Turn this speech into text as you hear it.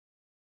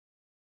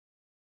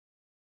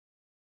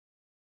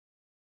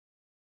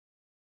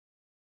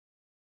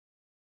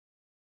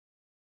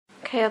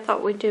Okay, I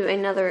thought we'd do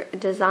another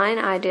design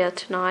idea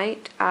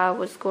tonight. I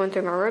was going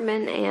through my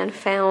ribbon and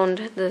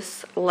found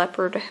this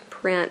leopard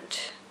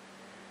print,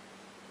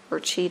 or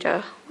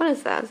cheetah. What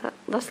is that? Is that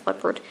that's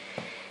leopard?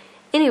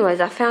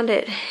 Anyways, I found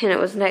it and it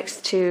was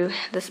next to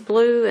this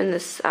blue and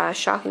this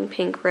shocking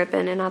pink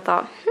ribbon, and I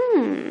thought,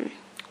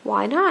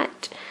 why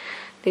not?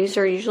 These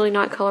are usually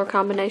not color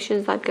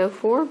combinations I'd go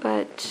for,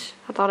 but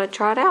I thought I'd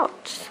try it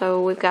out.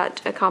 So we've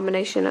got a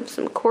combination of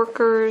some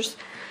korkers,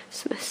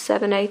 some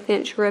 7/8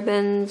 inch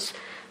ribbons,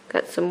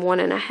 got some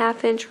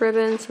 1.5 inch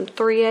ribbons, some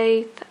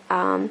 3/8.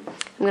 I'm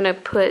going to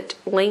put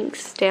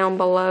links down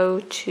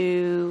below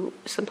to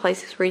some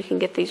places where you can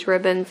get these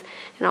ribbons,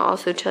 and I'll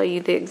also tell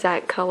you the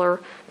exact color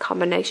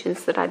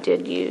combinations that I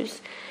did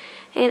use.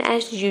 And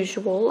as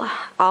usual,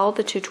 all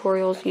the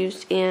tutorials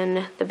used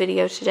in the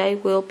video today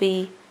will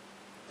be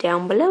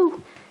down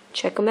below.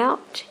 Check them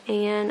out,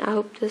 and I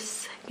hope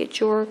this gets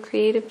your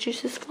creative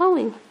juices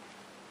flowing.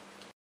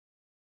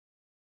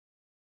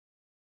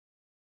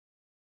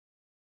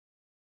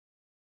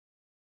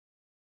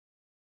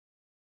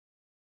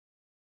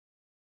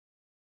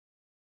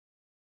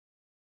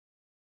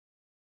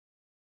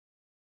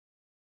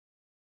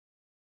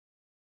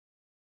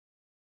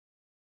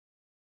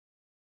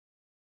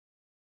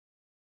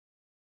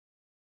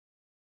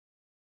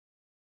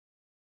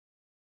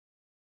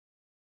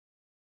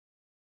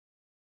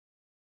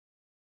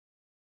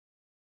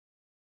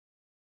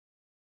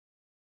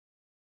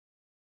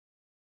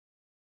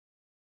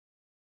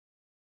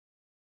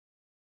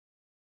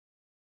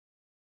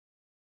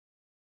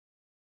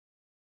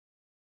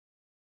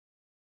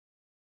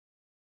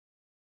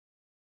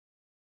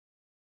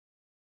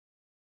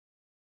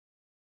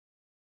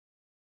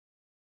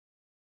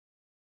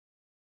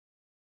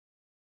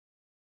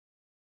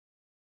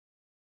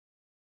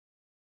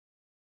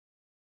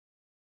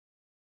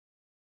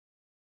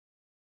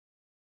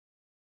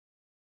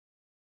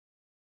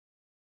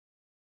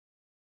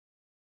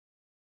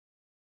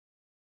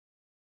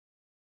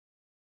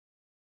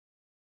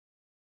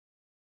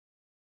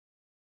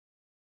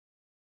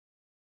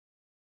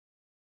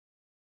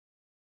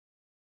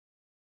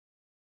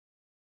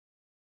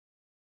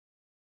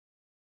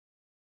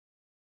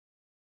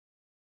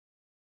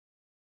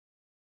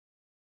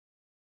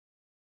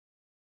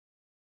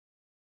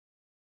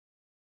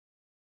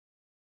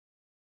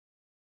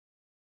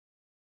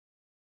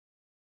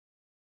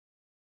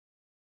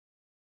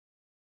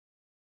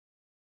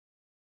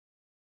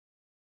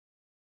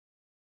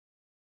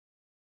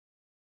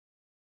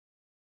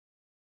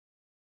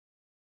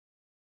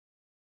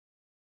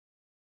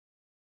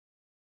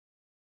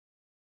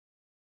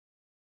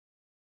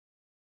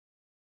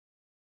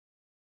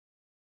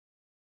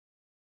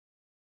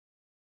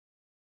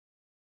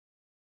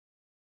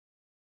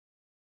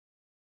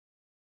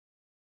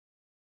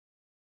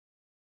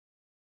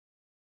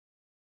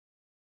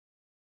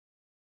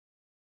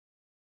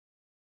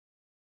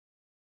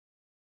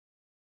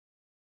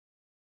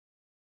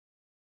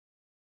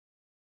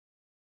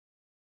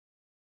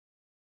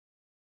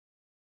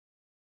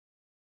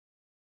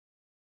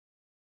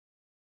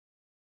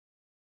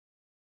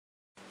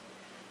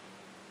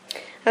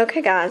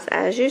 Okay guys,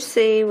 as you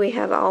see, we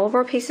have all of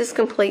our pieces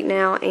complete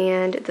now,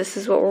 and this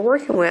is what we're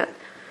working with.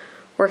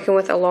 Working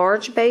with a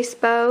large base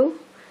bow.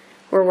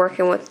 We're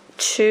working with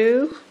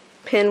 2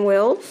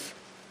 pinwheels.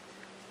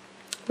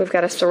 We've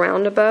got a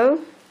surround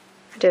bow.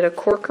 I did a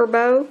korker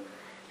bow,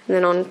 and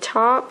then on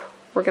top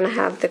we're going to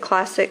have the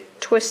classic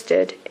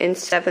twisted in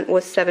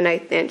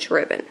 7/8 inch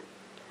ribbon.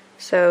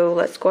 So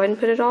let's go ahead and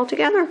put it all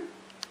together.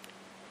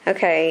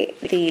 Okay,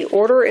 the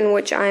order in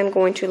which I am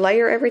going to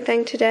layer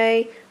everything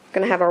today. We're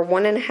going to have our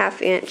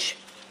 1.5 inch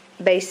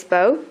base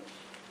bow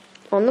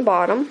on the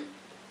bottom.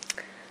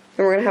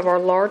 Then we're going to have our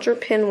larger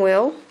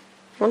pinwheel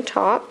on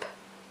top,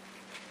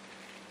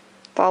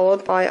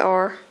 followed by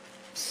our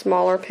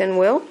smaller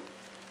pinwheel.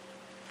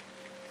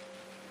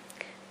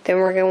 Then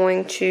we're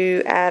going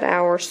to add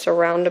our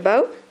surround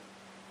bow,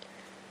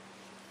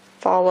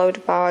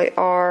 followed by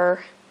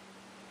our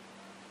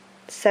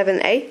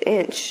 7/8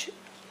 inch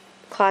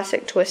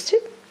classic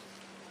twisted.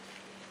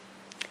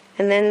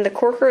 And then the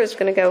korker is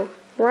going to go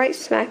right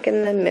smack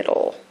in the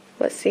middle.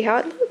 Let's see how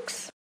it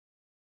looks.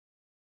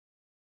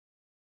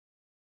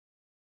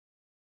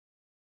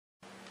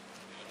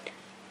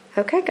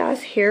 Okay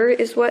guys, here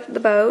is what the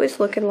bow is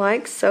looking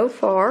like so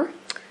far.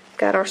 We've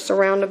got our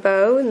surround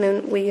bow, and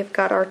then we have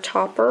got our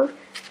topper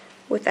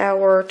with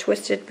our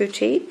twisted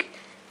boutique,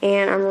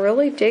 and I'm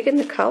really digging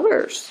the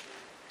colors.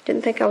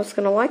 Didn't think I was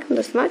going to like them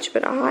this much,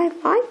 but I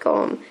like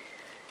them.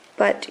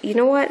 But you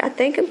know what, I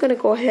think I'm going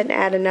to go ahead and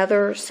add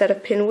another set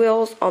of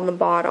pinwheels on the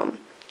bottom.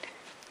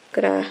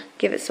 Gonna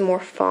give it some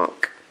more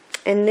funk,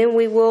 and then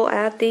we will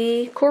add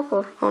the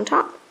korker on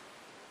top.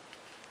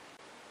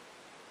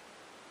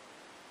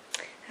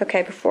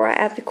 Okay, before I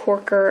add the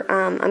korker,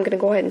 I'm gonna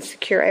go ahead and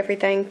secure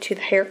everything to the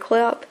hair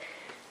clip,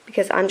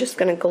 because I'm just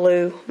gonna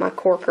glue my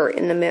korker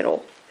in the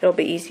middle. It'll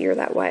be easier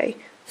that way.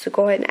 So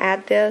go ahead and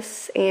add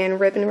this and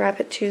ribbon wrap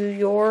it to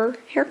your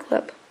hair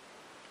clip.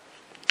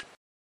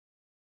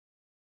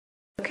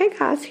 Okay Okay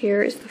guys,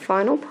 here is the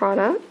final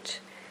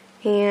product.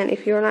 And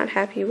if you're not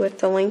happy with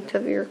the length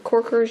of your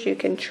corkers, you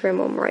can trim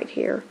them right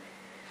here.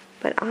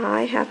 But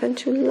I happen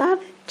to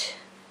love it.